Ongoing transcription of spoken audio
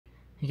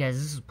Hey guys,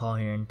 this is Paul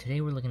here, and today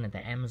we're looking at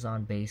the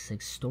Amazon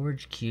Basics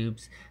storage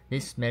cubes.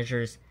 This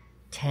measures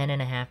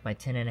 10.5 by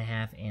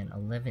 10.5 and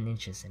 11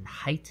 inches in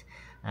height.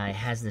 It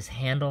has this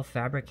handle,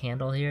 fabric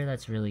handle here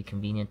that's really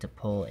convenient to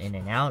pull in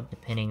and out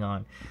depending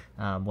on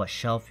what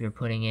shelf you're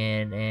putting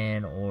it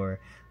in, or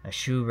a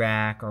shoe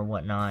rack or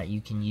whatnot.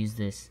 You can use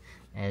this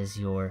as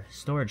your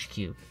storage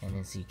cube, and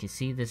as you can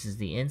see, this is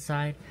the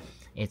inside.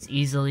 It's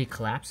easily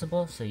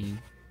collapsible, so you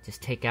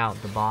just take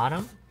out the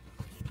bottom,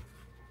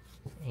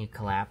 you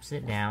collapse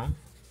it down,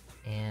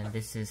 and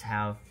this is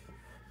how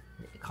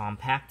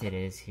compact it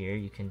is here.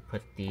 You can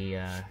put the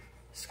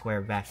square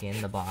back in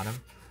the bottom,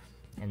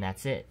 and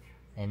that's it.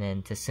 And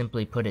then to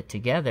simply put it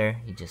together,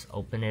 you just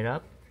open it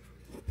up,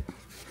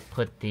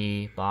 put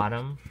the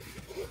bottom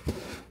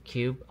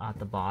cube at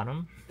the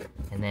bottom,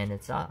 and then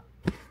it's up.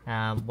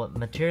 What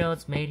material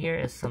it's made here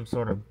is some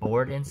sort of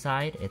board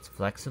inside. It's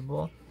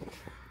flexible,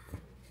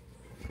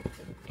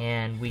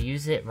 and we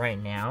use it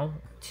right now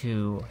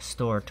to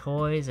store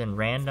toys and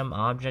random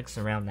objects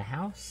around the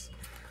house.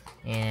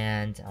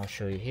 And I'll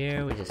show you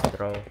here. We just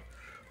throw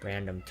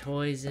random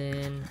toys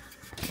in.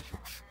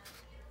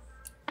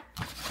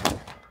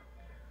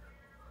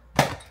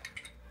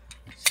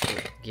 Just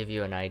to give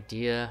you an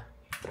idea.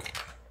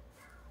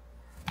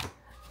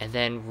 And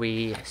then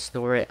we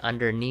store it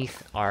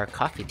underneath our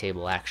coffee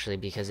table, actually,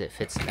 because it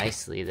fits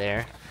nicely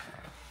there.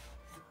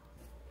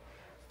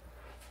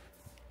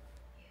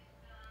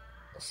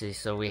 See,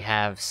 so we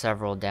have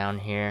several down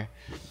here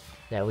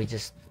that we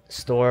just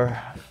store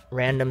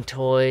random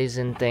toys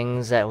and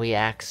things that we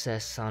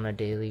access on a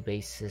daily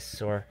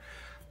basis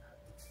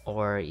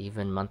or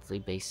even monthly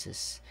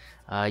basis.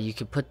 You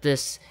could put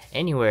this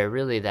anywhere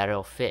really that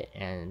it'll fit,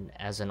 and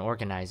as an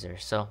organizer.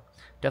 So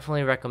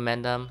definitely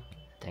recommend them.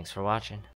 Thanks for watching.